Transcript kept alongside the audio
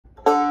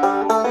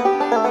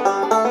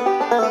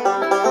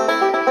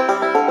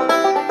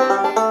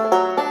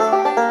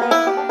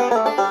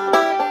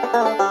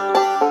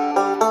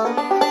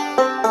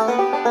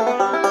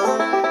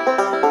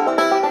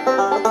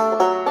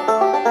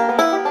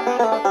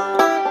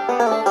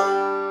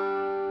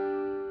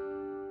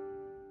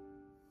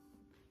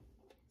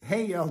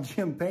y'all,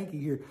 Jim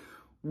Pankey here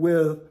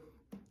with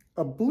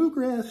a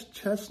Bluegrass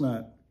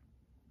Chestnut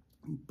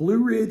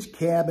Blue Ridge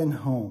Cabin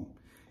Home.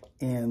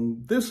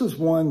 And this is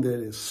one that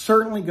is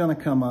certainly going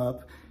to come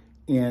up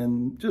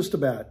in just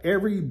about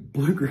every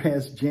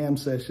Bluegrass jam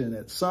session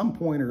at some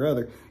point or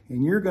other.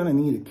 And you're going to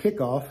need a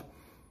kickoff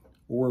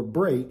or a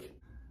break.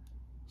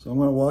 So I'm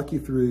going to walk you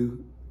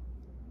through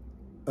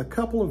a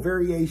couple of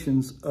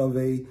variations of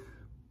a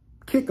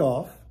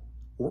kickoff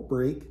or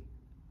break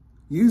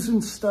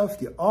using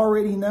stuff you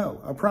already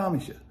know, I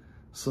promise you.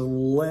 So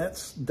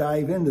let's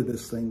dive into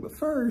this thing. But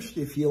first,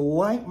 if you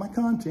like my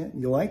content,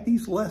 you like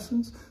these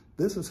lessons,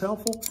 this is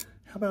helpful,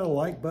 how about a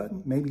like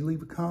button? Maybe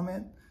leave a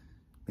comment,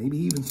 maybe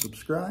even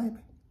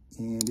subscribe.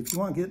 And if you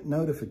want to get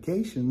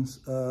notifications,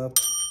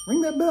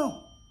 ring that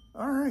bell.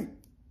 All right,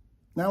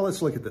 now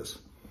let's look at this.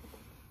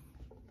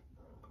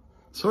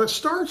 So it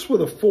starts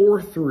with a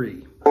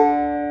 4-3.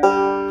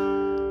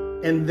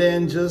 And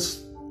then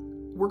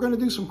we're going to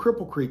do some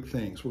Cripple Creek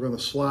things. We're going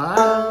to slide,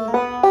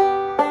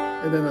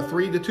 and then a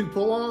 3-2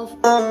 pull off.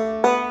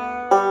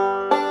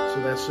 So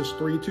that's just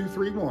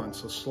 3-2-3-1.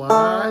 So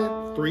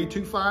slide,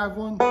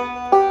 3-2-5-1,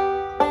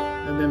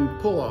 and then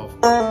pull off.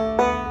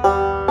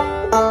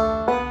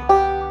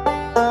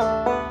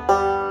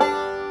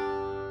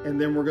 And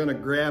then we're going to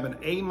grab an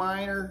A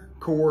minor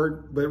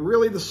chord, but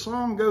really the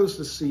song goes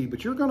to C,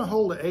 but you're going to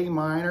hold an A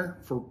minor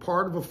for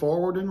part of a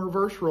forward and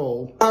reverse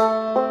roll.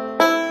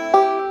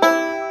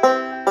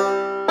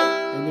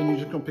 You're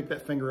just going to pick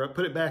that finger up,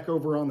 put it back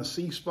over on the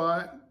C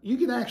spot. You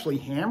can actually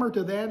hammer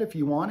to that if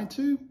you wanted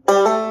to.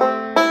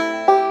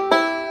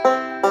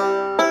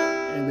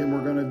 And then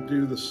we're going to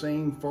do the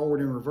same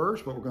forward and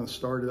reverse, but we're going to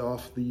start it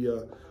off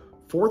the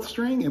 4th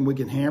string, and we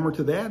can hammer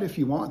to that if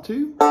you want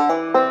to.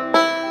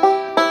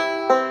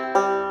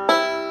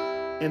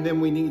 And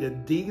then we need a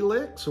D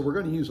lick, so we're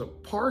going to use a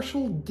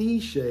partial D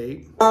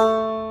shape.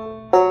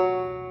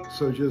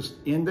 So just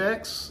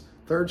index,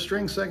 3rd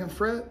string, 2nd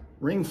fret,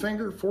 ring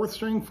finger, 4th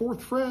string,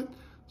 4th fret.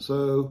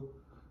 So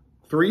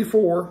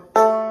 3-4,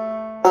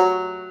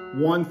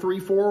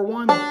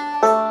 1-3-4-1,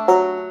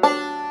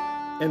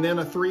 and then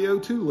a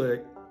 3-0-2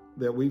 lick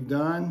that we've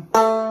done,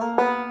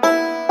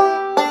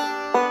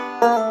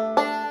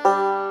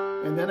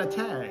 and then a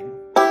tag.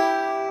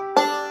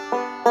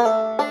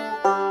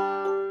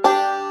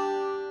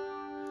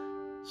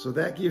 So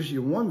that gives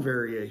you one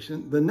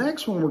variation. The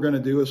next one we're going to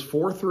do is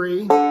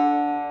 4-3.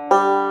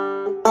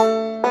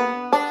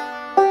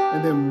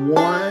 And then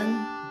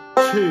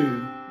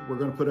 1-2, we're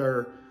going to put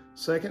our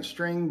 2nd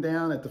string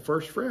down at the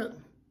 1st fret,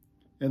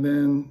 and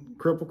then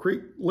Cripple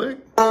Creek lick.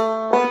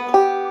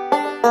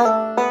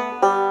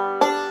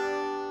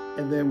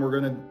 And then we're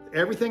going to,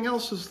 everything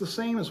else is the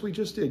same as we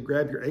just did.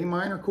 Grab your A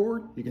minor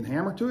chord, you can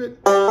hammer to it,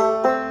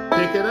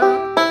 pick it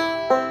up,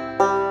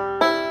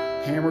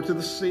 hammer to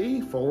the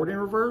C, forward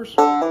and reverse,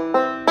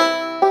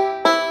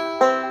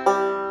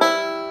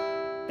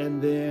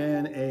 and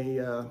then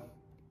a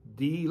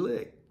D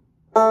lick.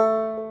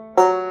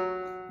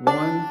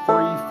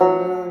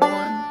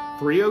 1-3-4-1,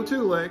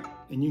 3-0-2 lick,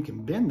 and you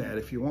can bend that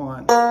if you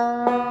want.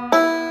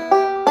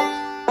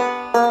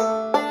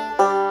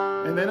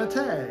 And then a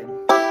tag.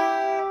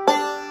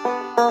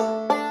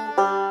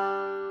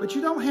 But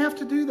you don't have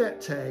to do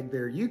that tag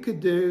there. You could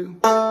do,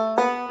 so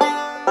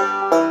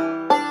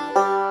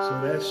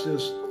that's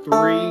just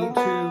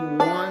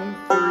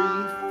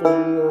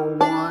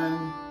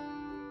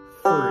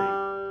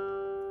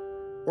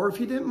 3-2-1-3-4-1-3. Or if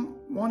you didn't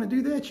want to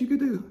do that, you could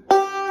do.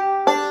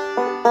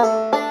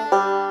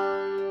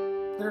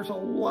 There's a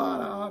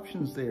lot of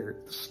options there.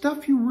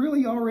 Stuff you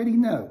really already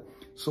know.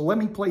 So let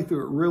me play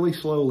through it really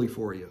slowly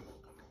for you.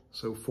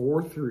 So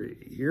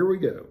 4-3, here we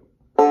go.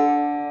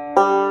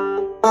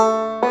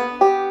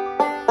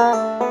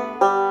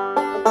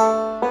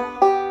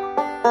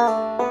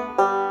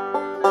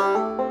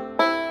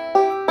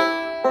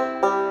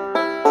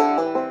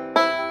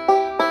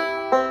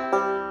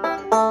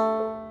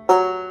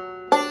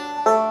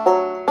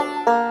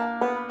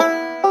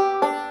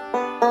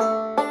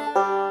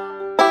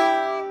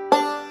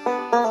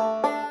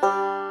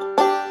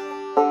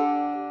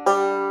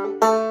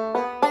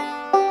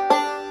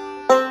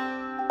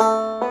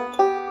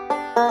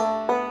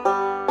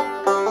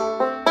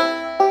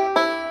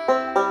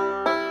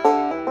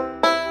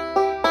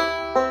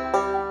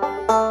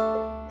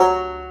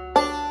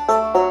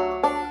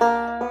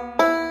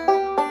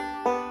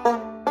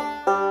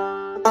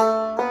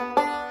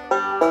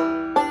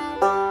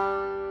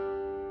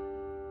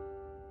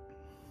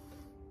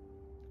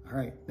 All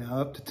right, now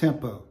up to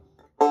tempo.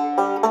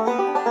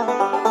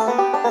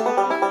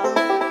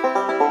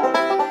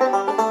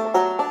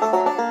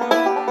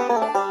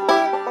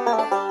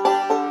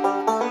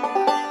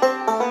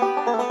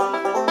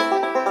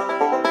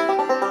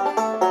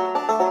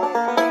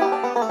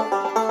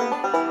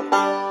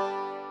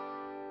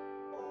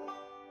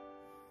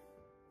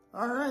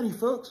 All righty,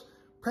 folks,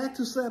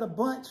 practice that a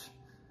bunch.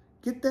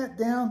 Get that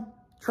down,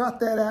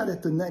 trot that out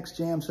at the next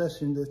jam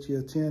session that you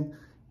attend.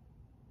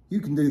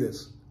 You can do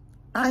this.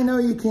 I know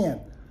you can.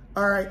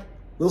 All right,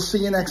 we'll see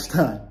you next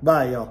time.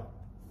 Bye, y'all.